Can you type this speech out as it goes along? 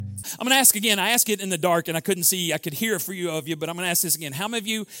I'm going to ask again. I asked it in the dark, and I couldn't see. I could hear a few of you, but I'm going to ask this again. How many of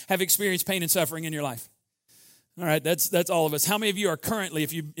you have experienced pain and suffering in your life? All right, that's all of us. How many of you are currently,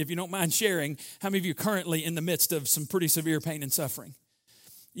 if you don't mind sharing, how many of you are currently in the midst of some pretty severe pain and suffering?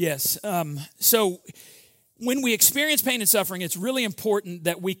 Yes. So when we experience pain and suffering, it's really important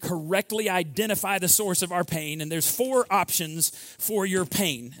that we correctly identify the source of our pain. And there's 4 options for your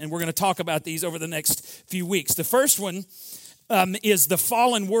pain. And we're going to talk about these over the next few weeks. The first one is the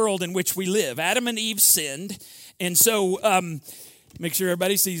fallen world in which we live. Adam and Eve sinned. And so make sure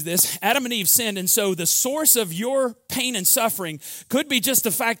everybody sees this. Adam and Eve sinned, and so the source of your pain and suffering could be just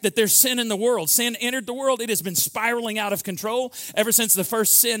the fact that there's sin in the world. Sin entered the world. It has been spiraling out of control ever since the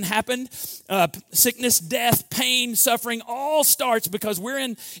first sin happened. Sickness, death, pain, suffering, all starts because we're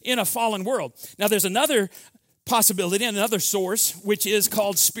in a fallen world. Now, there's another possibility, another source, which is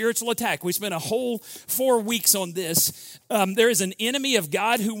called spiritual attack. We spent a whole 4 weeks on this. There is an enemy of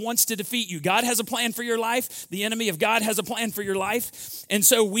God who wants to defeat you. God has a plan for your life. The enemy of God has a plan for your life. And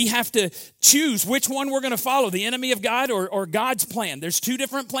so we have to choose which one we're going to follow, the enemy of God or God's plan. There's 2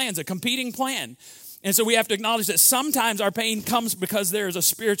 different plans, a competing plan. And so we have to acknowledge that sometimes our pain comes because there is a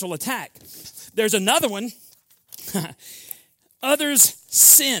spiritual attack. There's another one. Others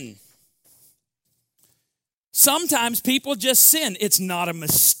sin. Sometimes people just sin. It's not a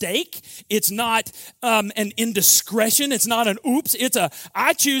mistake. It's not an indiscretion. It's not an oops. It's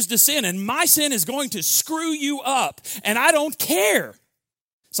I choose to sin, and my sin is going to screw you up, and I don't care.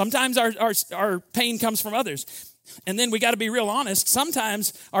 Sometimes our pain comes from others. And then we got to be real honest.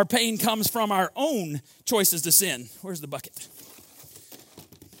 Sometimes our pain comes from our own choices to sin. Where's the bucket?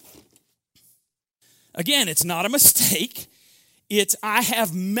 Again, it's not a mistake. It's I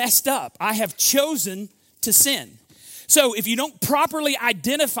have messed up. I have chosen to sin. So if you don't properly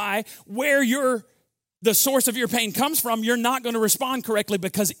identify where the source of your pain comes from, you're not going to respond correctly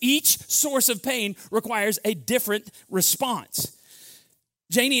because each source of pain requires a different response.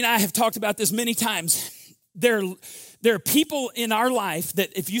 Janie and I have talked about this many times. There are people in our life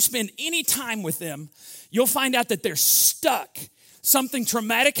that if you spend any time with them, you'll find out that they're stuck. Something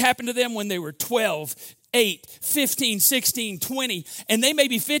traumatic happened to them when they were 12, 8, 15, 16, 20, and they may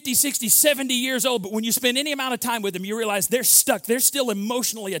be 50, 60, 70 years old, but when you spend any amount of time with them, you realize they're stuck. They're still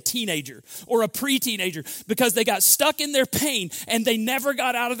emotionally a teenager or a pre-teenager because they got stuck in their pain and they never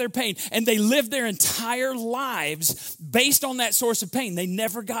got out of their pain, and they lived their entire lives based on that source of pain. They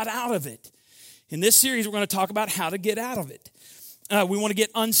never got out of it. In this series, we're going to talk about how to get out of it. We want to get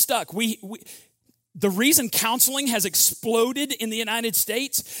unstuck. The reason counseling has exploded in the United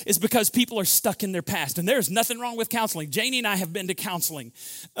States is because people are stuck in their past. And there's nothing wrong with counseling. Janie and I have been to counseling.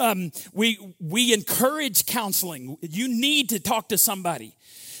 We encourage counseling. You need to talk to somebody.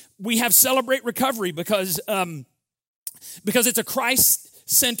 We have Celebrate Recovery because it's a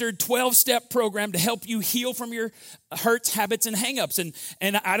Christ-centered 12-step program to help you heal from your hurts, habits, and hang-ups.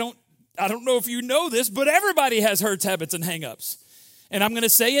 And I don't know if you know this, but everybody has hurts, habits, and hang-ups. And I'm going to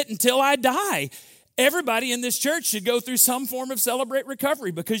say it until I die. Everybody in this church should go through some form of Celebrate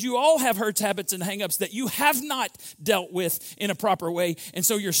Recovery because you all have hurts, habits, and hang-ups that you have not dealt with in a proper way, and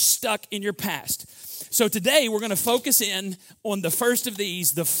so you're stuck in your past. So today we're going to focus in on the first of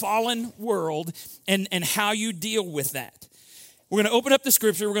these, the fallen world, and how you deal with that. We're going to open up the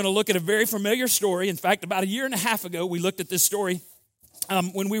scripture. We're going to look at a very familiar story. In fact, about 1.5 years ago, we looked at this story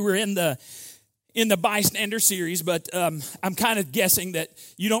when we were in the Bystander series, but I'm kind of guessing that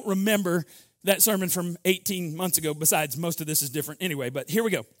you don't remember that sermon from 18 months ago. Besides, most of this is different anyway, but here we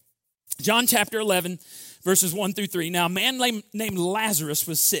go. John chapter 11, verses 1 through 3. Now, a man named Lazarus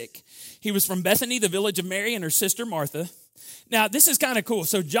was sick. He was from Bethany, the village of Mary and her sister Martha. Now, this is kind of cool.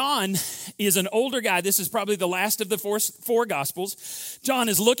 So John is an older guy. This is probably the last of the four Gospels. John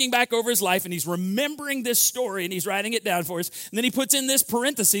is looking back over his life, and he's remembering this story, and he's writing it down for us. And then he puts in this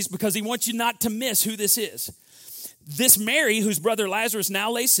parentheses because he wants you not to miss who this is. This Mary, whose brother Lazarus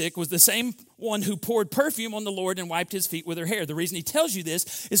now lay sick, was the same one who poured perfume on the Lord and wiped his feet with her hair. The reason he tells you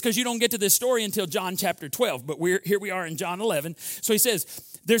this is because you don't get to this story until John chapter 12, but here we are in John 11. So he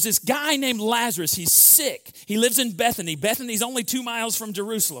says, there's this guy named Lazarus. He's sick. He lives in Bethany. Bethany's only 2 miles from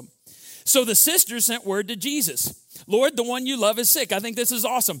Jerusalem. So the sisters sent word to Jesus. Lord, the one you love is sick. I think this is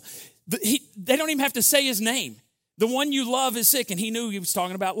awesome. They don't even have to say his name. The one you love is sick, and he knew he was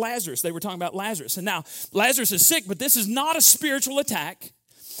talking about Lazarus. They were talking about Lazarus. And now Lazarus is sick, but this is not a spiritual attack.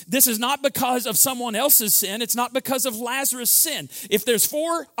 This is not because of someone else's sin. It's not because of Lazarus' sin. If there's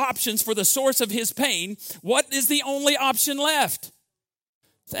 4 options for the source of his pain, what is the only option left?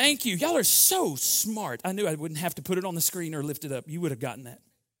 Thank you. Y'all are so smart. I knew I wouldn't have to put it on the screen or lift it up. You would have gotten that.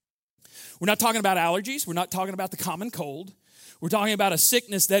 We're not talking about allergies. We're not talking about the common cold. We're talking about a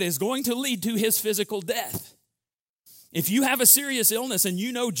sickness that is going to lead to his physical death. If you have a serious illness and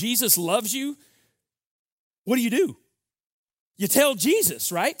you know Jesus loves you, what do? You tell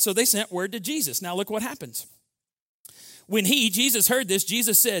Jesus, right? So they sent word to Jesus. Now look what happens. When Jesus heard this,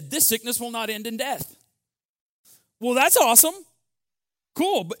 Jesus said, this sickness will not end in death. Well, that's awesome.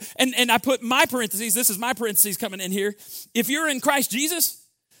 Cool. And I put my parentheses, this is my parentheses coming in here. If you're in Christ Jesus,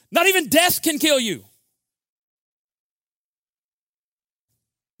 not even death can kill you.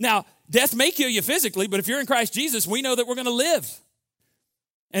 Now, death may kill you physically, but if you're in Christ Jesus, we know that we're going to live.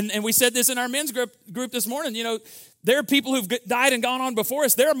 And we said this in our men's group this morning. You know, there are people who've died and gone on before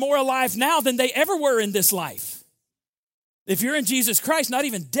us. They're more alive now than they ever were in this life. If you're in Jesus Christ, not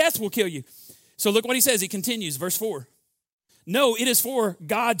even death will kill you. So look what he says. He continues, verse 4. No, it is for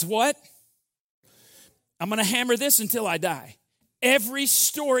God's what? I'm going to hammer this until I die. Every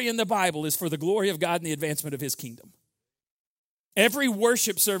story in the Bible is for the glory of God and the advancement of his kingdom. Every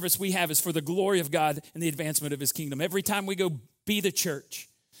worship service we have is for the glory of God and the advancement of his kingdom. Every time we go be the church,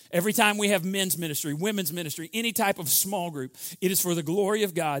 every time we have men's ministry, women's ministry, any type of small group, it is for the glory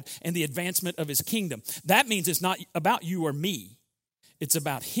of God and the advancement of his kingdom. That means it's not about you or me. It's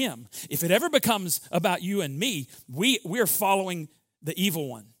about him. If it ever becomes about you and me, we're following the evil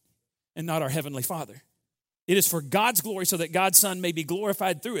one and not our heavenly Father. It is for God's glory so that God's Son may be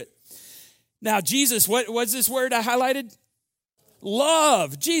glorified through it. Now, Jesus, what was this word I highlighted?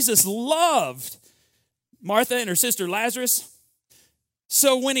 Love. Jesus loved Martha and her sister Lazarus.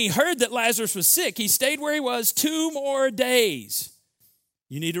 So when he heard that Lazarus was sick, he stayed where he was 2 more days.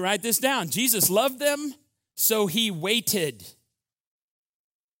 You need to write this down. Jesus loved them, so he waited.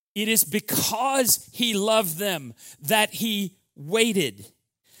 It is because he loved them that he waited.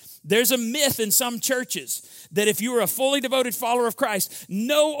 There's a myth in some churches that if you are a fully devoted follower of Christ,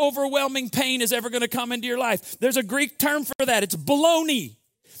 no overwhelming pain is ever going to come into your life. There's a Greek term for that. It's baloney.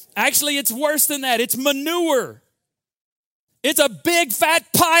 Actually, it's worse than that. It's manure. It's a big fat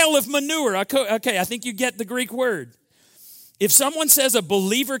pile of manure. Okay, I think you get the Greek word. If someone says a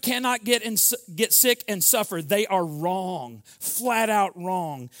believer cannot get sick and suffer, they are wrong, flat out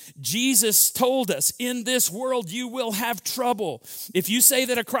wrong. Jesus told us, in this world you will have trouble. If you say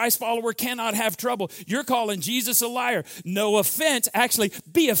that a Christ follower cannot have trouble, you're calling Jesus a liar. No offense, actually,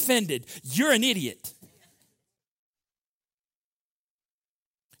 be offended. You're an idiot.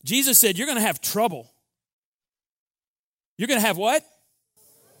 Jesus said, you're going to have trouble. You're going to have what?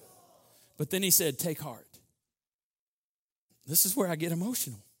 But then he said, take heart. This is where I get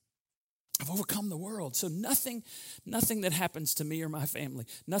emotional. I've overcome the world. So nothing that happens to me or my family,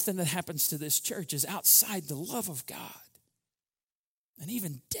 nothing that happens to this church is outside the love of God. And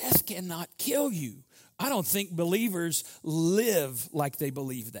even death cannot kill you. I don't think believers live like they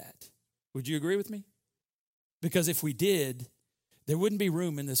believe that. Would you agree with me? Because if we did, there wouldn't be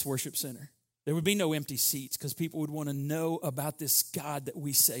room in this worship center. There would be no empty seats because people would want to know about this God that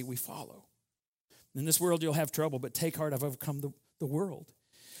we say we follow. In this world, you'll have trouble, but take heart, I've overcome the world.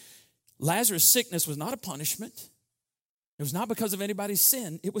 Lazarus' sickness was not a punishment. It was not because of anybody's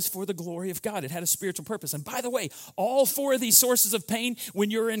sin. It was for the glory of God. It had a spiritual purpose. And by the way, all 4 of these sources of pain,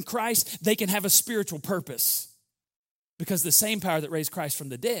 when you're in Christ, they can have a spiritual purpose. Because the same power that raised Christ from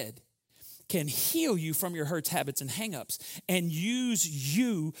the dead can heal you from your hurts, habits, and hangups and use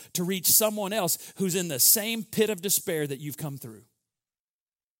you to reach someone else who's in the same pit of despair that you've come through.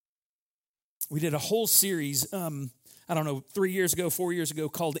 We did a whole series, 3 years ago, 4 years ago,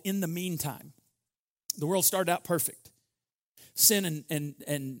 called In the Meantime. The world started out perfect. Sin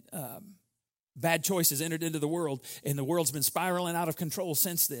and bad choices entered into the world, and the world's been spiraling out of control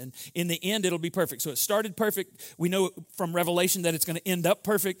since then. In the end, it'll be perfect. So it started perfect. We know from Revelation that it's going to end up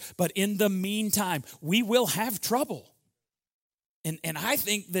perfect, but in the meantime, we will have trouble. And I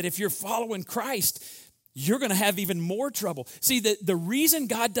think that if you're following Christ, you're going to have even more trouble. See, the reason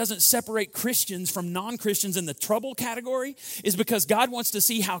God doesn't separate Christians from non-Christians in the trouble category is because God wants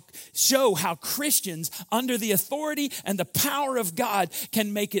to show how Christians, under the authority and the power of God,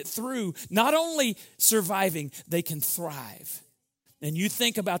 can make it through. Not only surviving, they can thrive. And you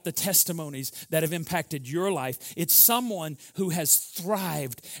think about the testimonies that have impacted your life. It's someone who has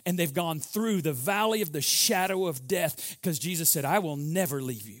thrived and they've gone through the valley of the shadow of death because Jesus said, I will never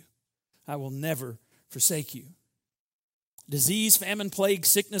leave you. I will never forsake you. Disease, famine, plague,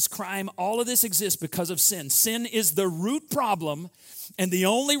 sickness, crime, all of this exists because of sin. Sin is the root problem, and the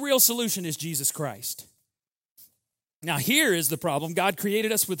only real solution is Jesus Christ. Now, here is the problem. God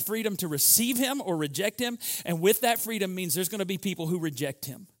created us with freedom to receive him or reject him, and with that freedom means there's going to be people who reject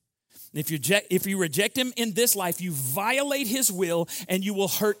him. And if you reject him in this life, you violate his will and you will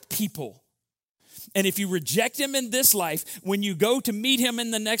hurt people. And if you reject him in this life, when you go to meet him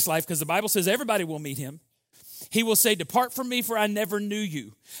in the next life, because the Bible says everybody will meet him, he will say, depart from me, for I never knew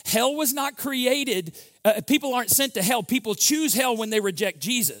you. Hell was not created. People aren't sent to hell. People choose hell when they reject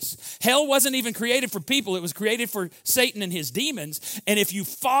Jesus. Hell wasn't even created for people. It was created for Satan and his demons. And if you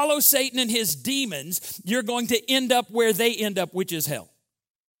follow Satan and his demons, you're going to end up where they end up, which is hell.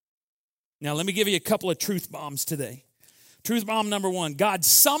 Now, let me give you a couple of truth bombs today. Truth bomb number one, God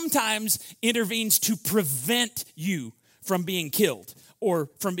sometimes intervenes to prevent you from being killed or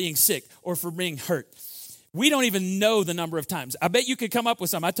from being sick or from being hurt. We don't even know the number of times. I bet you could come up with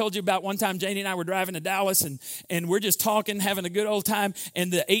some. I told you about one time Janie and I were driving to Dallas and we're just talking, having a good old time,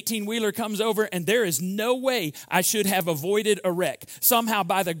 and the 18-wheeler comes over, and there is no way I should have avoided a wreck. Somehow,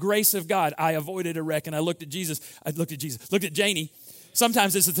 by the grace of God, I avoided a wreck, and I looked at Janie.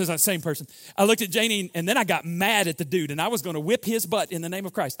 Sometimes this is the same person. I looked at Janie, and then I got mad at the dude, and I was going to whip his butt in the name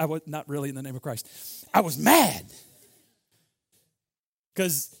of Christ. I was not really in the name of Christ. I was mad.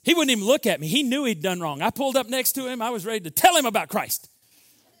 Because he wouldn't even look at me. He knew he'd done wrong. I pulled up next to him. I was ready to tell him about Christ.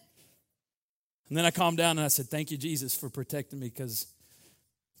 And then I calmed down and I said, thank you, Jesus, for protecting me, because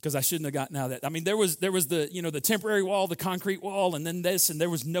I shouldn't have gotten out of that. I mean, there was the temporary wall, the concrete wall, and then this, and there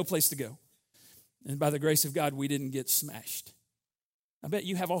was no place to go. And by the grace of God, we didn't get smashed. I bet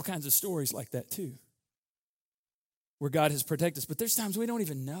you have all kinds of stories like that too, where God has protected us. But there's times we don't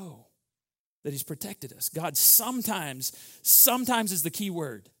even know that he's protected us. God sometimes is the key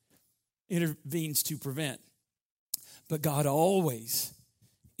word, intervenes to prevent. But God always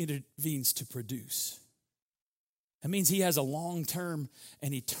intervenes to produce. That means he has a long-term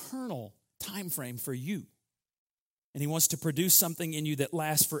and eternal time frame for you. And he wants to produce something in you that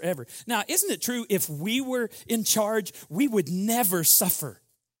lasts forever. Now, isn't it true, if we were in charge, we would never suffer?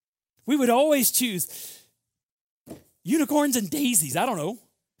 We would always choose unicorns and daisies, I don't know.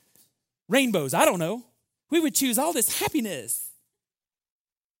 Rainbows, I don't know. We would choose all this happiness.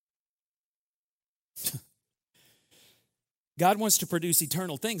 God wants to produce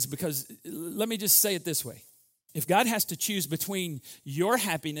eternal things, because let me just say it this way. If God has to choose between your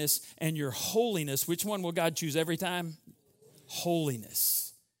happiness and your holiness, which one will God choose every time?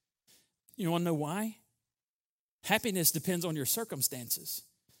 Holiness. You want to know why? Happiness depends on your circumstances.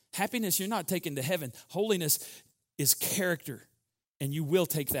 Happiness, you're not taken to heaven. Holiness is character, and you will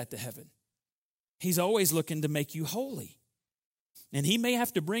take that to heaven. He's always looking to make you holy. And he may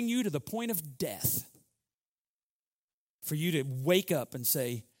have to bring you to the point of death for you to wake up and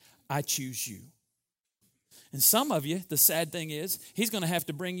say, I choose you. And some of you, the sad thing is, he's going to have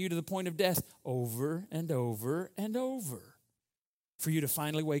to bring you to the point of death over and over and over for you to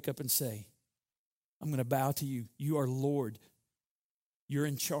finally wake up and say, I'm going to bow to you. You are Lord. You're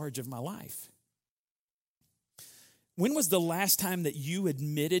in charge of my life. When was the last time that you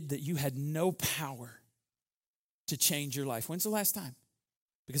admitted that you had no power to change your life? When's the last time?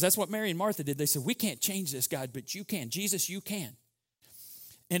 Because that's what Mary and Martha did. They said, we can't change this, God, but you can. Jesus, you can.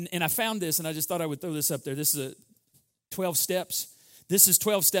 And I found this, and I just thought I would throw this up there. This is 12 steps. This is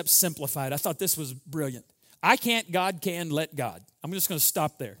 12 steps simplified. I thought this was brilliant. I can't, God can, let God. I'm just going to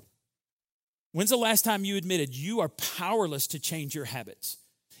stop there. When's the last time you admitted you are powerless to change your habits?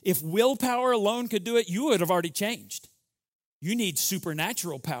 If willpower alone could do it, you would have already changed. You need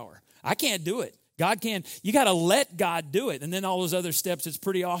supernatural power. I can't do it. God can. You got to let God do it. And then all those other steps, it's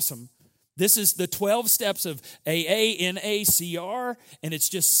pretty awesome. This is the 12 steps of AANACR, and it's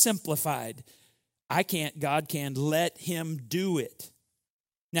just simplified. I can't, God can, let him do it.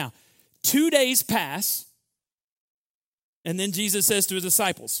 Now, 2 days pass, and then Jesus says to his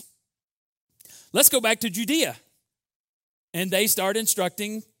disciples, let's go back to Judea. And they start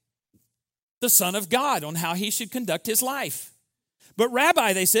instructing the Son of God on how he should conduct his life. But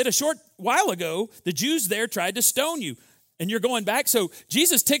Rabbi, they said, a short while ago, the Jews there tried to stone you. And you're going back. So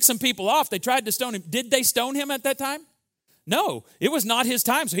Jesus ticked some people off. They tried to stone him. Did they stone him at that time? No, it was not his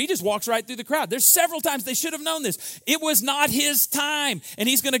time. So he just walks right through the crowd. There's several times they should have known this. It was not his time. And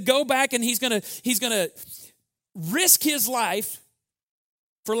he's going to go back and he's going to risk his life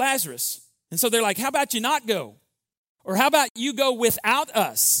for Lazarus. And so they're like, how about you not go? Or how about you go without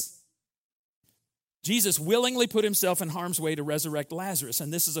us? Jesus willingly put himself in harm's way to resurrect Lazarus.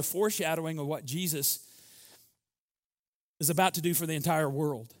 And this is a foreshadowing of what Jesus is about to do for the entire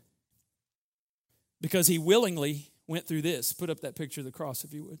world. Because he willingly went through this. Put up that picture of the cross,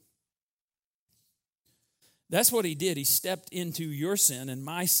 if you would. That's what he did. He stepped into your sin and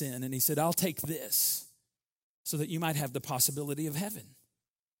my sin, and he said, I'll take this so that you might have the possibility of heaven.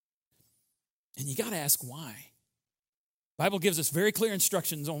 And you got to ask why. The Bible gives us very clear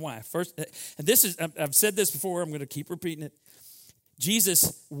instructions on why. First, and this is, I've said this before, I'm going to keep repeating it.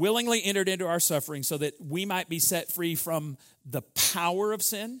 Jesus willingly entered into our suffering so that we might be set free from the power of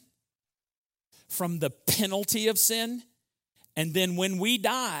sin, from the penalty of sin, and then when we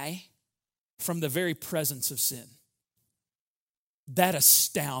die, from the very presence of sin. That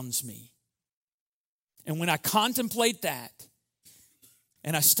astounds me. And when I contemplate that,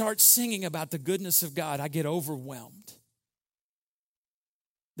 and I start singing about the goodness of God, I get overwhelmed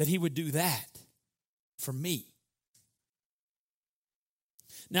that he would do that for me.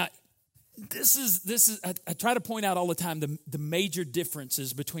 Now, this is I try to point out all the time the major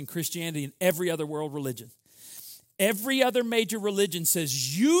differences between Christianity and every other world religion. Every other major religion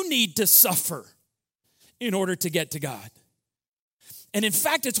says you need to suffer in order to get to God. And in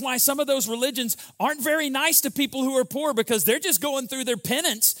fact, it's why some of those religions aren't very nice to people who are poor, because they're just going through their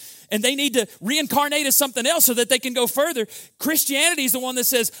penance and they need to reincarnate as something else so that they can go further. Christianity is the one that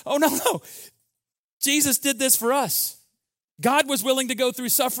says, oh, no, Jesus did this for us. God was willing to go through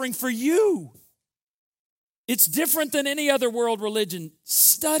suffering for you. It's different than any other world religion.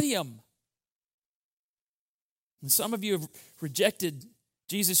 Study them. And some of you have rejected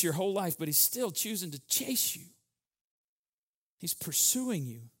Jesus your whole life, but he's still choosing to chase you. He's pursuing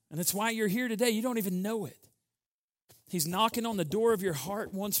you. And that's why you're here today. You don't even know it. He's knocking on the door of your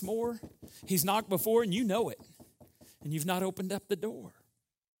heart once more. He's knocked before and you know it. And you've not opened up the door.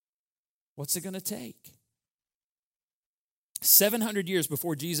 What's it going to take? 700 years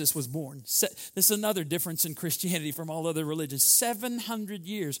before Jesus was born. This is another difference in Christianity from all other religions. 700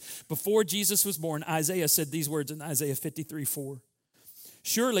 years before Jesus was born, Isaiah said these words in Isaiah 53:4.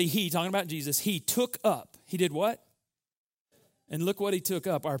 Surely he, talking about Jesus, he took up. He did what? And look what he took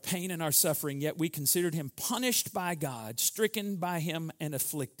up, our pain and our suffering, yet we considered him punished by God, stricken by him and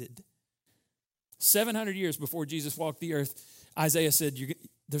afflicted. 700 years before Jesus walked the earth, Isaiah said,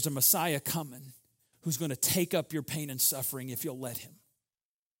 there's a Messiah coming who's going to take up your pain and suffering if you'll let him.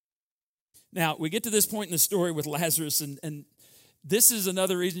 Now, we get to this point in the story with Lazarus, and this is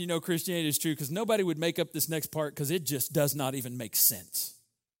another reason you know Christianity is true, because nobody would make up this next part because it just does not even make sense.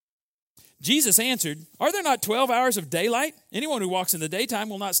 Jesus answered, are there not 12 hours of daylight? Anyone who walks in the daytime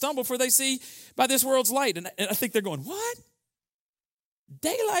will not stumble, for they see by this world's light. And I think they're going, what?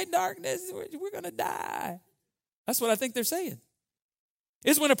 Daylight, darkness, we're going to die. That's what I think they're saying.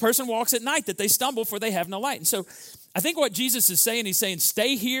 It's when a person walks at night that they stumble, for they have no light. And so I think what Jesus is saying, he's saying,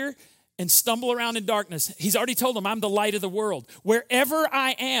 stay here and stumble around in darkness. He's already told them, I'm the light of the world. Wherever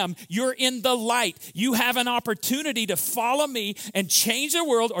I am, you're in the light. You have an opportunity to follow me and change the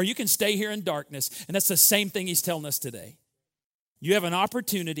world, or you can stay here in darkness. And that's the same thing he's telling us today. You have an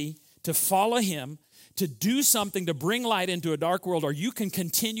opportunity to follow him, to do something to bring light into a dark world, or you can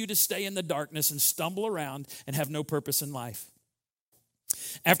continue to stay in the darkness and stumble around and have no purpose in life.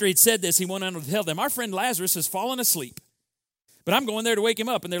 After he'd said this, he went on to tell them, our friend Lazarus has fallen asleep, but I'm going there to wake him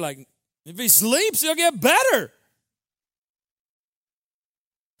up. And they're like, if he sleeps, he'll get better.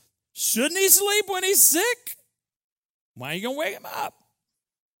 Shouldn't he sleep when he's sick? Why are you going to wake him up?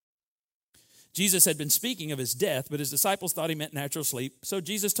 Jesus had been speaking of his death, but his disciples thought he meant natural sleep. So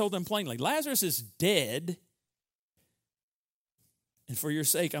Jesus told them plainly, Lazarus is dead. And for your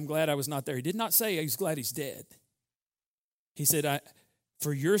sake, I'm glad I was not there. He did not say he's glad he's dead. He said,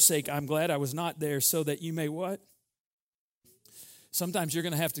 for your sake, I'm glad I was not there so that you may what? Sometimes you're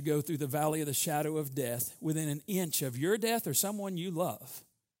going to have to go through the valley of the shadow of death within an inch of your death or someone you love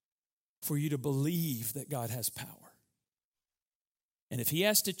for you to believe that God has power. And if he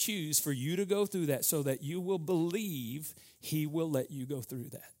has to choose for you to go through that so that you will believe, he will let you go through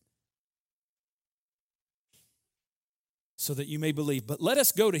that. So that you may believe. But let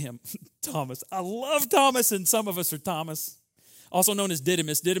us go to him. Thomas. I love Thomas, and some of us are Thomas. Also known as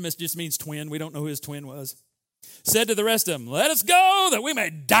Didymus. Didymus just means twin. We don't know who his twin was. Said to the rest of them, let us go that we may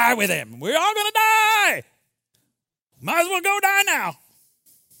die with him. We're all going to die. Might as well go die now.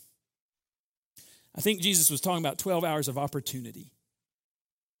 I think Jesus was talking about 12 hours of opportunity.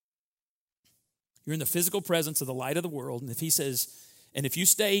 You're in the physical presence of the light of the world. And if he says, and if you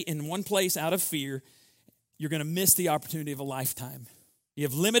stay in one place out of fear, you're going to miss the opportunity of a lifetime. You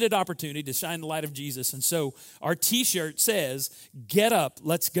have limited opportunity to shine the light of Jesus. And so our t-shirt says, get up,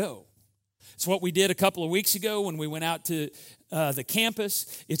 let's go. It's what we did a couple of weeks ago when we went out to the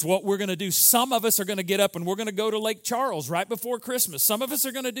campus. It's what we're going to do. Some of us are going to get up and we're going to go to Lake Charles right before Christmas. Some of us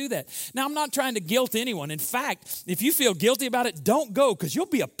are going to do that. Now, I'm not trying to guilt anyone. In fact, if you feel guilty about it, don't go, because you'll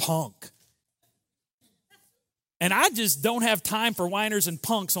be a punk. And I just don't have time for whiners and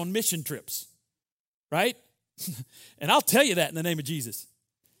punks on mission trips, right? And I'll tell you that in the name of Jesus.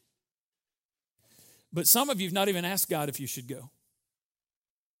 But some of you have not even asked God if you should go.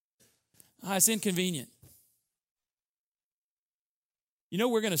 It's inconvenient. You know,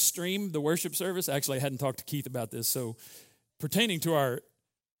 we're going to stream the worship service. Actually, I hadn't talked to Keith about this. So pertaining to our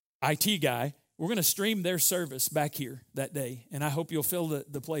IT guy, we're going to stream their service back here that day. And I hope you'll fill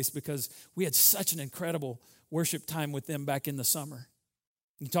the place because we had such an incredible worship time with them back in the summer.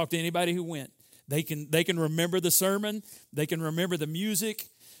 You talk to anybody who went. They can remember the sermon. They can remember the music.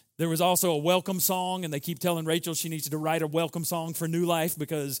 There was also a welcome song, and they keep telling Rachel she needs to write a welcome song for New Life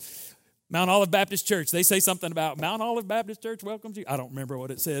because Mount Olive Baptist Church, they say something about Mount Olive Baptist Church welcomes you. I don't remember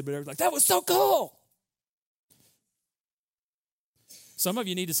what it said, but it was like, that was so cool. Some of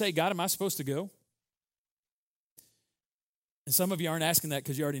you need to say, God, am I supposed to go? And some of you aren't asking that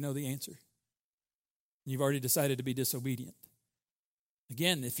because you already know the answer. You've already decided to be disobedient.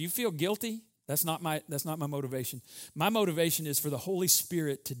 Again, if you feel guilty, that's not my motivation. My motivation is for the Holy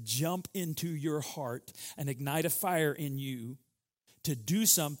Spirit to jump into your heart and ignite a fire in you to do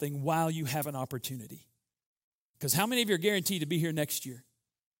something while you have an opportunity. Because how many of you are guaranteed to be here next year?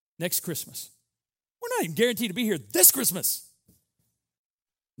 Next Christmas? We're not even guaranteed to be here this Christmas.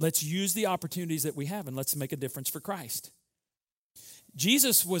 Let's use the opportunities that we have and let's make a difference for Christ.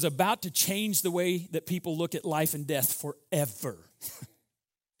 Jesus was about to change the way that people look at life and death forever.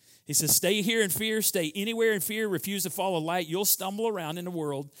 He says, stay here in fear, stay anywhere in fear, refuse to follow light. You'll stumble around in a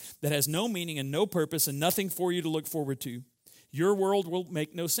world that has no meaning and no purpose and nothing for you to look forward to. Your world will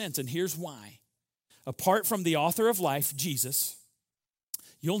make no sense, and here's why. Apart from the author of life, Jesus,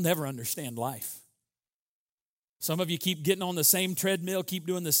 you'll never understand life. Some of you keep getting on the same treadmill, keep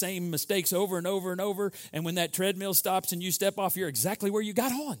doing the same mistakes over and over and over, and when that treadmill stops and you step off, you're exactly where you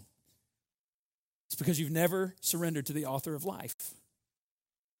got on. It's because you've never surrendered to the author of life.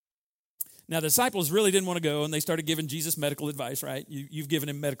 Now, the disciples really didn't want to go, and they started giving Jesus medical advice, right? You've given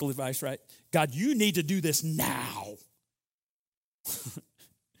him medical advice, right? God, you need to do this now.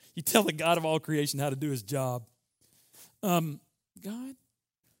 You tell the God of all creation how to do his job. God,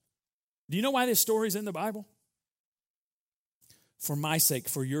 do you know why this story is in the Bible? For my sake,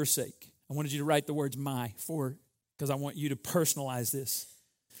 for your sake. I wanted you to write the words my, for, because I want you to personalize this.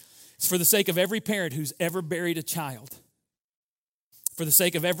 It's for the sake of every parent who's ever buried a child. For the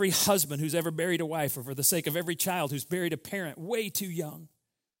sake of every husband who's ever buried a wife, or for the sake of every child who's buried a parent way too young.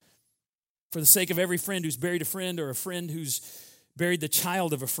 For the sake of every friend who's buried a friend, or a friend who's buried the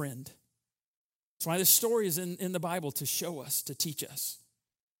child of a friend. That's why this story is in the Bible, to show us, to teach us.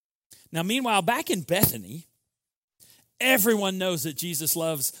 Now, meanwhile, back in Bethany, everyone knows that Jesus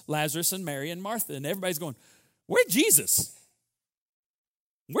loves Lazarus and Mary and Martha, and everybody's going, where'd Jesus?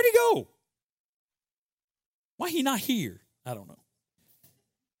 Where'd he go? Why he not here? I don't know.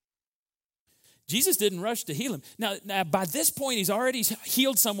 Jesus didn't rush to heal him. Now, by this point, he's already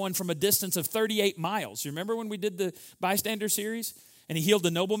healed someone from a distance of 38 miles. You remember when we did the bystander series? And he healed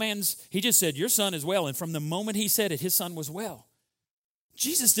the nobleman's, he just said, your son is well. And from the moment he said it, his son was well.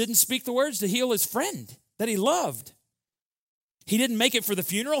 Jesus didn't speak the words to heal his friend that he loved. He didn't make it for the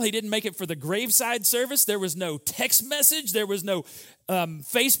funeral. He didn't make it for the graveside service. There was no text message. There was no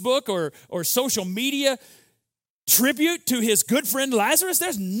Facebook or social media tribute to his good friend Lazarus.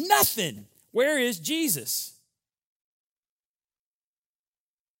 There's nothing. Where is Jesus?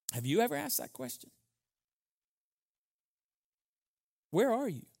 Have you ever asked that question? Where are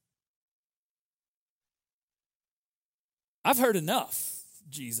you? I've heard enough,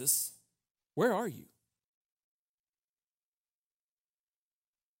 Jesus. Where are you?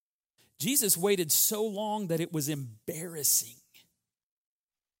 Jesus waited so long that it was embarrassing.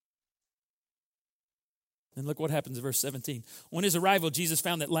 And look what happens in verse 17. On his arrival, Jesus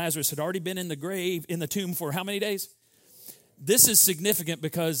found that Lazarus had already been in the grave, in the tomb for how many days? This is significant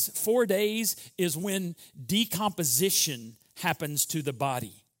because 4 days is when decomposition happens to the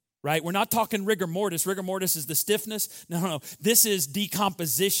body, right? We're not talking rigor mortis. Rigor mortis is the stiffness. No. This is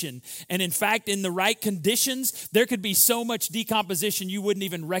decomposition. And in fact, in the right conditions, there could be so much decomposition you wouldn't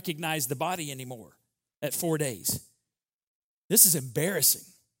even recognize the body anymore at 4 days. This is embarrassing.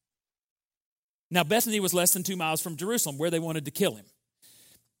 Now, Bethany was less than 2 miles from Jerusalem, where they wanted to kill him.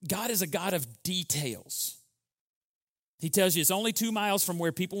 God is a God of details. He tells you it's only 2 miles from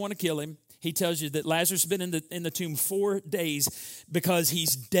where people want to kill him. He tells you that Lazarus has been in the tomb 4 days because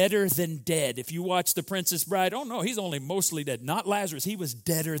he's deader than dead. If you watch The Princess Bride, oh no, he's only mostly dead. Not Lazarus, he was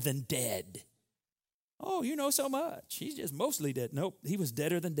deader than dead. Oh, you know so much. He's just mostly dead. Nope, he was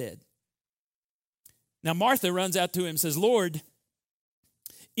deader than dead. Now Martha runs out to him and says, Lord,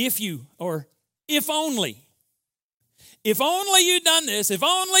 if only you'd done this, if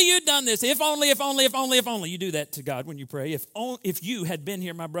only you'd done this, if only. You do that to God when you pray. If you had been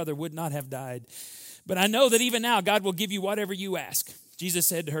here, my brother would not have died. But I know that even now, God will give you whatever you ask. Jesus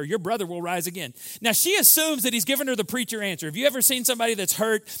said to her, your brother will rise again. Now, she assumes that he's given her the preacher answer. Have you ever seen somebody that's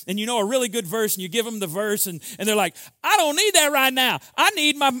hurt and you know a really good verse and you give them the verse and they're like, I don't need that right now. I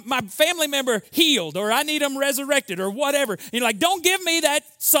need my family member healed, or I need them resurrected, or whatever. And you're like, don't give me that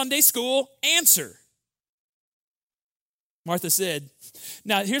Sunday school answer. Martha said,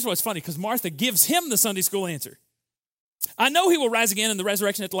 now here's what's funny, because Martha gives him the Sunday school answer. I know he will rise again in the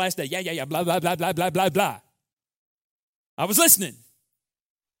resurrection at the last day. Yeah, blah, blah, blah, blah, blah, blah, blah. I was listening.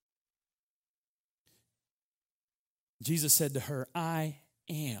 Jesus said to her, I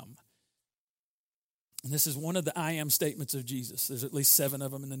am. And this is one of the I am statements of Jesus. There's at least 7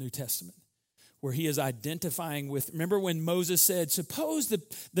 of them in the New Testament, where he is identifying with, remember when Moses said, suppose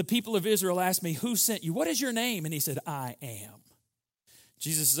the people of Israel asked me, who sent you? What is your name? And he said, I am.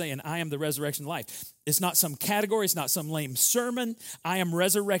 Jesus is saying, I am the resurrection life. It's not some category. It's not some lame sermon. I am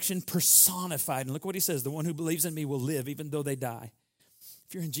resurrection personified. And look what he says, the one who believes in me will live even though they die.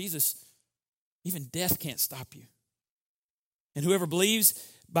 If you're in Jesus, even death can't stop you. And whoever lives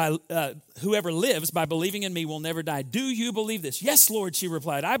by believing in me will never die. Do you believe this? Yes, Lord, she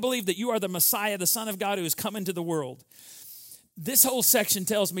replied. I believe that you are the Messiah, the Son of God who has come into the world. This whole section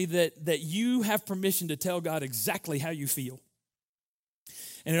tells me that you have permission to tell God exactly how you feel.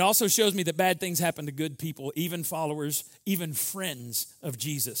 And it also shows me that bad things happen to good people, even followers, even friends of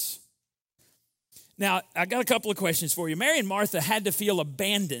Jesus. Now, I got a couple of questions for you. Mary and Martha had to feel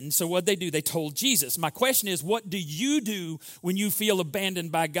abandoned, so what'd they do? They told Jesus. My question is, what do you do when you feel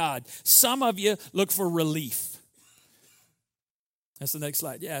abandoned by God? Some of you look for relief. That's the next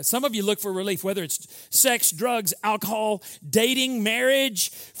slide. Yeah, some of you look for relief, whether it's sex, drugs, alcohol, dating, marriage,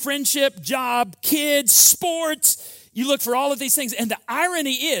 friendship, job, kids, sports. You look for all of these things, and the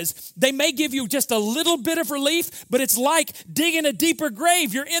irony is they may give you just a little bit of relief, but it's like digging a deeper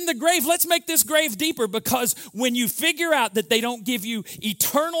grave. You're in the grave. Let's make this grave deeper, because when you figure out that they don't give you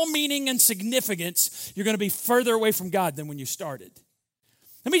eternal meaning and significance, you're going to be further away from God than when you started.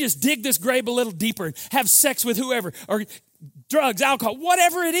 Let me just dig this grave a little deeper and have sex with whoever, or drugs, alcohol,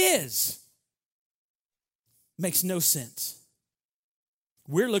 whatever it is. Makes no sense.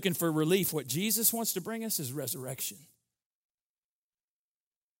 We're looking for relief. What Jesus wants to bring us is resurrection.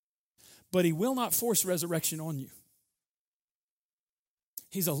 But he will not force resurrection on you.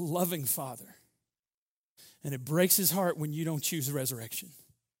 He's a loving Father. And it breaks his heart when you don't choose resurrection.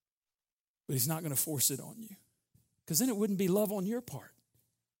 But he's not going to force it on you, because then it wouldn't be love on your part.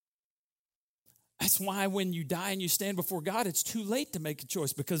 That's why when you die and you stand before God, it's too late to make a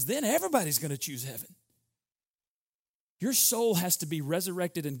choice, because then everybody's going to choose heaven. Your soul has to be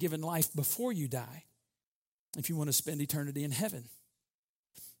resurrected and given life before you die if you want to spend eternity in heaven.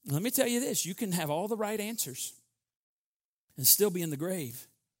 And let me tell you this, you can have all the right answers and still be in the grave.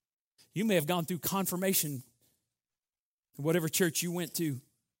 You may have gone through confirmation in whatever church you went to,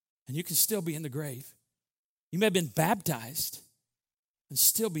 and you can still be in the grave. You may have been baptized and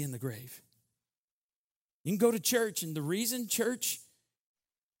still be in the grave. You can go to church, and the reason church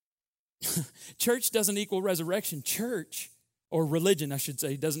doesn't equal resurrection. Church, or religion, I should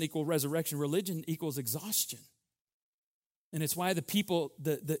say, doesn't equal resurrection. Religion equals exhaustion. And it's why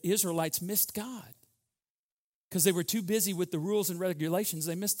the Israelites missed God. Because they were too busy with the rules and regulations.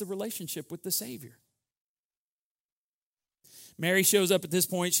 They missed the relationship with the Savior. Mary shows up at this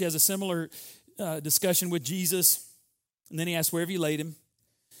point. She has a similar discussion with Jesus. And then he asks, where have you laid him?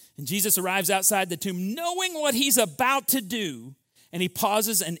 And Jesus arrives outside the tomb knowing what he's about to do. And he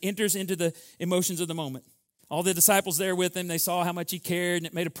pauses and enters into the emotions of the moment. All the disciples there with him, they saw how much he cared, and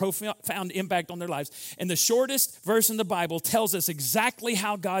it made a profound impact on their lives. And the shortest verse in the Bible tells us exactly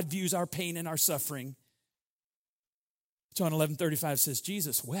how God views our pain and our suffering. John 11:35 says,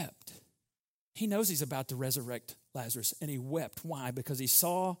 Jesus wept. He knows he's about to resurrect Lazarus, and he wept. Why? Because he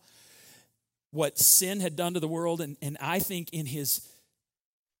saw what sin had done to the world, and I think in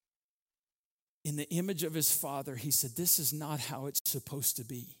the image of his Father, he said, this is not how it's supposed to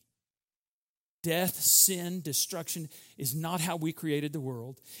be. Death, sin, destruction is not how we created the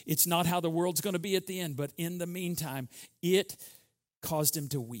world. It's not how the world's going to be at the end, but in the meantime, it caused him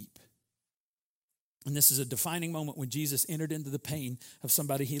to weep. And this is a defining moment when Jesus entered into the pain of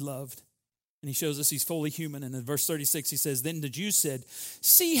somebody he loved. And he shows us he's fully human. And in verse 36, he says, then the Jews said,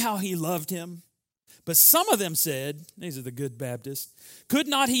 see how he loved him. But some of them said, these are the good Baptists, could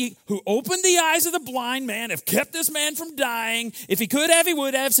not he who opened the eyes of the blind man have kept this man from dying? If he could have, he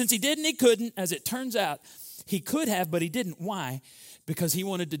would have. Since he didn't, he couldn't. As it turns out, he could have, but he didn't. Why? Because he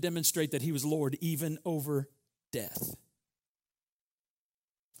wanted to demonstrate that he was Lord even over death.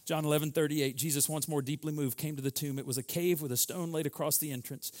 John 11:38, Jesus, once more deeply moved, came to the tomb. It was a cave with a stone laid across the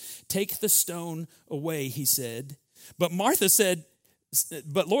entrance. Take the stone away, he said. But Martha said,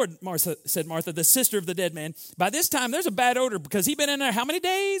 But Lord, Martha said, Martha, the sister of the dead man, by this time there's a bad odor because he'd been in there how many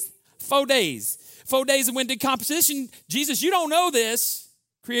days? 4 days. 4 days of when decomposition. Jesus, you don't know this,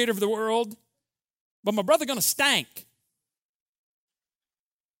 creator of the world, but my brother gonna stank.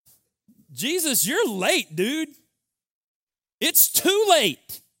 Jesus, you're late, dude. It's too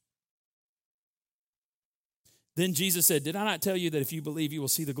late. Then Jesus said, did I not tell you that if you believe, you will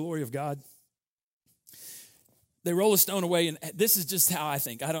see the glory of God? They roll a stone away, and this is just how I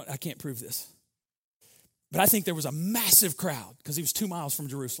think. I can't prove this. But I think there was a massive crowd because he was 2 miles from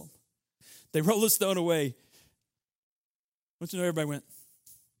Jerusalem. They roll a stone away. Don't you know everybody went?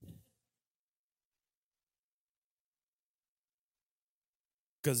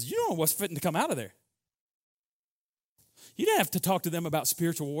 Because you don't know what's fitting to come out of there. You didn't have to talk to them about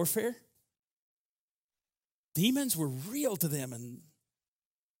spiritual warfare. Demons were real to them, and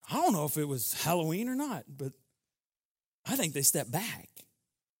I don't know if it was Halloween or not, but I think they stepped back.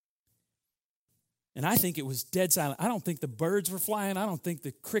 And I think it was dead silent. I don't think the birds were flying. I don't think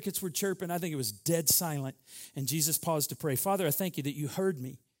the crickets were chirping. I think it was dead silent. And Jesus paused to pray. Father, I thank you that you heard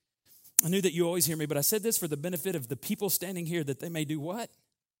me. I knew that you always hear me, but I said this for the benefit of the people standing here, that they may do what?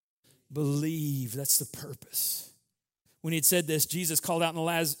 Believe. That's the purpose. When he had said this, Jesus called out in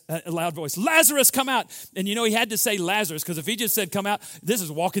a loud voice, Lazarus, come out. And you know, he had to say Lazarus, because if he just said come out, this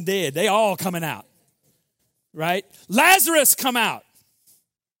is Walking Dead. They all coming out. Right? Lazarus, come out.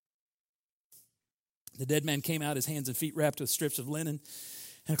 The dead man came out, his hands and feet wrapped with strips of linen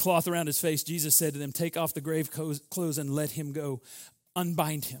and a cloth around his face. Jesus said to them, take off the grave clothes and let him go.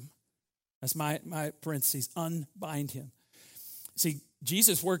 Unbind him. That's my parentheses. Unbind him. See,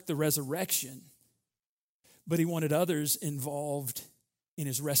 Jesus worked the resurrection, but he wanted others involved in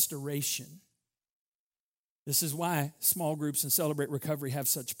his restoration. This is why small groups and Celebrate Recovery have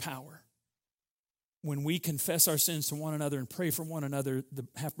such power. When we confess our sins to one another and pray for one another, the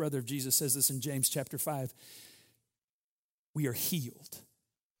half-brother of Jesus says this in James chapter 5, we are healed.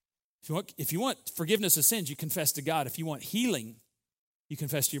 If you want forgiveness of sins, you confess to God. If you want healing, you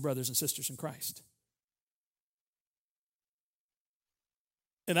confess to your brothers and sisters in Christ.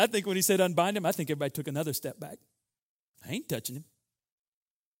 And I think when he said unbind him, I think everybody took another step back. I ain't touching him.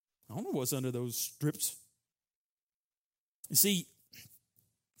 I don't know what's under those strips. You see,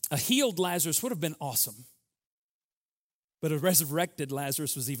 a healed Lazarus would have been awesome, but a resurrected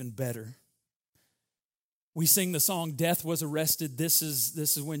Lazarus was even better. We sing the song, Death Was Arrested. This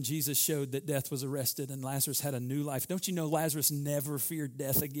is when Jesus showed that death was arrested and Lazarus had a new life. Don't you know Lazarus never feared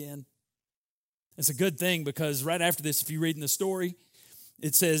death again? It's a good thing, because right after this, if you read in the story,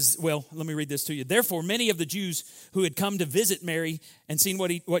 it says, well, let me read this to you. Therefore, many of the Jews who had come to visit Mary and seen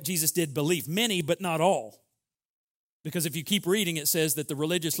what Jesus did believed. Many, but not all. Because if you keep reading, it says that the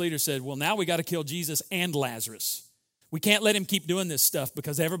religious leaders said, well, now we got to kill Jesus and Lazarus. We can't let him keep doing this stuff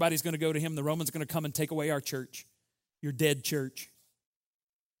because everybody's going to go to him. The Romans are going to come and take away our church, your dead church.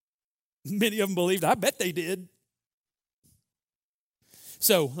 Many of them believed. I bet they did.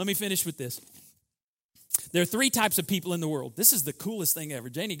 So let me finish with this. There are 3 types of people in the world. This is the coolest thing ever.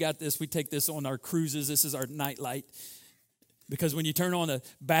 Janie got this. We take this on our cruises. This is our night light. Because when you turn on a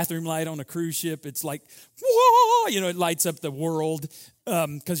bathroom light on a cruise ship, it's like, whoa, it lights up the world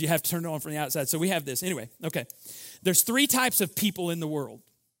because you have to turn it on from the outside. So we have this. Anyway, okay. There's 3 types of people in the world.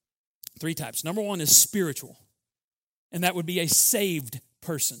 3 types. Number 1 is spiritual. And that would be a saved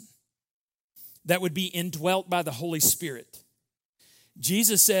person. That would be indwelt by the Holy Spirit.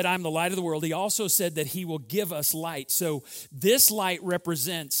 Jesus said, I'm the light of the world. He also said that he will give us light. So this light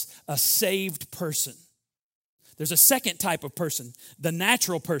represents a saved person. There's a second type of person, the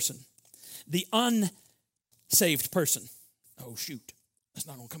natural person, the unsaved person. Oh, shoot. That's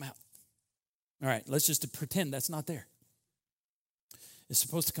not going to come out. All right, let's just pretend that's not there. It's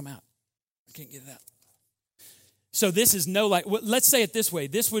supposed to come out. I can't get it out. So this is no light. Let's say it this way.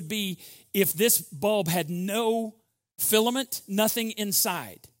 This would be if this bulb had no filament, nothing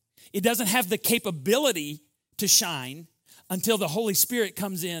inside. It doesn't have the capability to shine until the Holy Spirit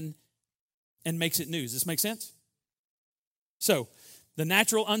comes in and makes it new. Does this make sense? So, the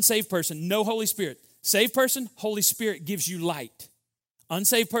natural unsaved person, no Holy Spirit. Saved person, Holy Spirit gives you light.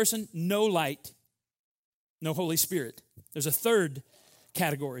 Unsaved person, no light, no Holy Spirit. There's a third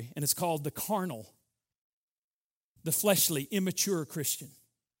category, and it's called the carnal, the fleshly, immature Christian.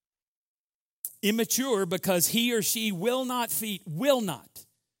 Immature because he or she will not feed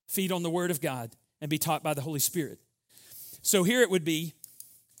on the Word of God and be taught by the Holy Spirit. So here it would be,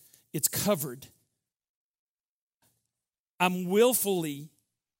 it's covered. I'm willfully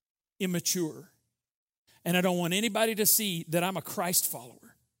immature, and I don't want anybody to see that I'm a Christ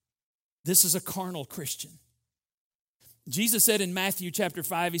follower. This is a carnal Christian. Jesus said in Matthew chapter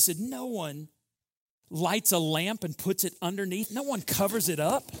 5, he said, no one lights a lamp and puts it underneath. No one covers it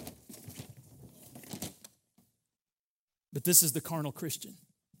up. But this is the carnal Christian.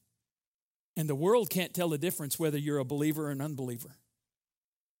 And the world can't tell the difference whether you're a believer or an unbeliever.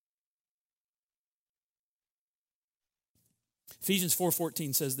 Ephesians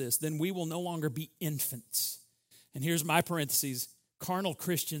 4:14 says this, then we will no longer be infants. And here's my parentheses, carnal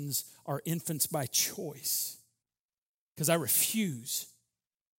Christians are infants by choice. Because I refuse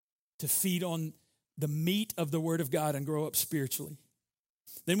to feed on the meat of the Word of God and grow up spiritually.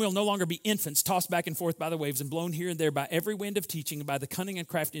 Then we'll no longer be infants, tossed back and forth by the waves and blown here and there by every wind of teaching and by the cunning and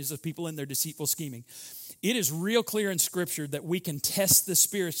craftiness of people in their deceitful scheming. It is real clear in Scripture that we can test the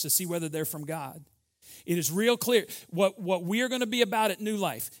spirits to see whether they're from God. It is real clear what we are going to be about at New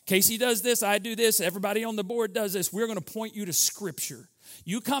Life. Casey does this, I do this, everybody on the board does this. We're going to point you to Scripture.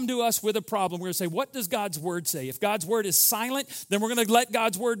 You come to us with a problem, we're going to say, what does God's Word say? If God's Word is silent, then we're going to let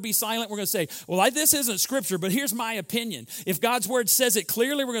God's Word be silent. We're going to say, well, this isn't Scripture, but here's my opinion. If God's Word says it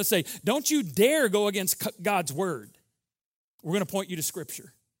clearly, we're going to say, don't you dare go against God's Word. We're going to point you to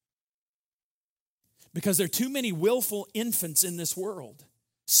Scripture. Because there are too many willful infants in this world,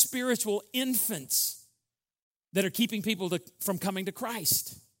 spiritual infants that are keeping people from coming to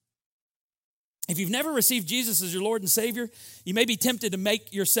Christ. If you've never received Jesus as your Lord and Savior, you may be tempted to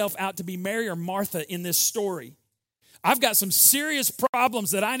make yourself out to be Mary or Martha in this story. I've got some serious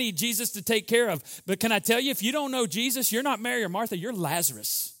problems that I need Jesus to take care of. But can I tell you, if you don't know Jesus, you're not Mary or Martha, you're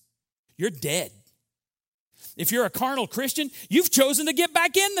Lazarus. You're dead. If you're a carnal Christian, you've chosen to get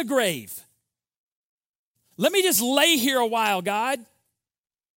back in the grave. Let me just lay here a while, God.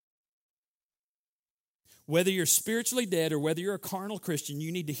 Whether you're spiritually dead or whether you're a carnal Christian, you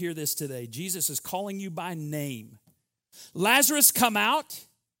need to hear this today. Jesus is calling you by name. Lazarus, come out.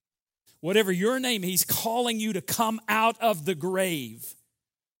 Whatever your name, he's calling you to come out of the grave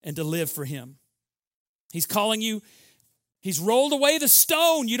and to live for him. He's calling you. He's rolled away the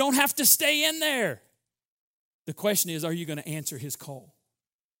stone. You don't have to stay in there. The question is, are you going to answer his call?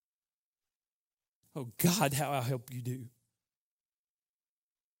 Oh God, how I hope you do.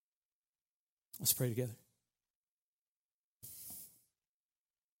 Let's pray together.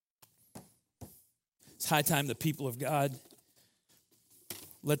 It's high time the people of God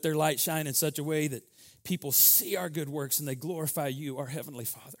let their light shine in such a way that people see our good works and they glorify you, our Heavenly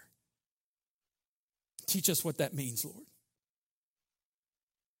Father. Teach us what that means, Lord.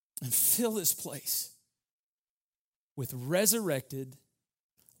 And fill this place with resurrected,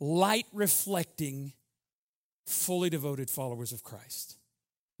 light-reflecting, fully devoted followers of Christ.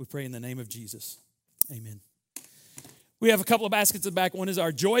 We pray in the name of Jesus. Amen. We have a couple of baskets at the back. One is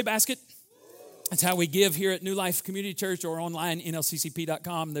our joy basket. That's how we give here at New Life Community Church or online,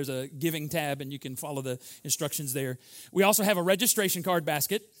 nlccp.com. There's a giving tab, and you can follow the instructions there. We also have a registration card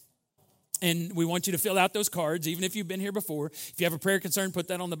basket, and we want you to fill out those cards, even if you've been here before. If you have a prayer concern, put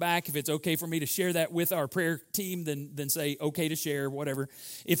that on the back. If it's okay for me to share that with our prayer team, then say okay to share, whatever.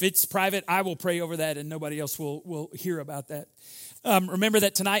 If it's private, I will pray over that, and nobody else will hear about that. Remember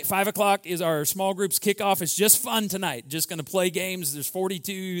that tonight, 5 o'clock, is our small groups kickoff. It's just fun tonight. Just going to play games. There's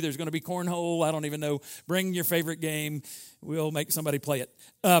 42. There's going to be cornhole. I don't even know. Bring your favorite game. We'll make somebody play it.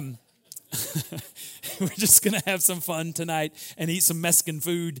 We're just going to have some fun tonight and eat some Mexican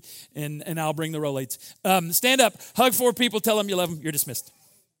food, and I'll bring the Rolaids. Stand up, hug 4 people, tell them you love them. You're dismissed.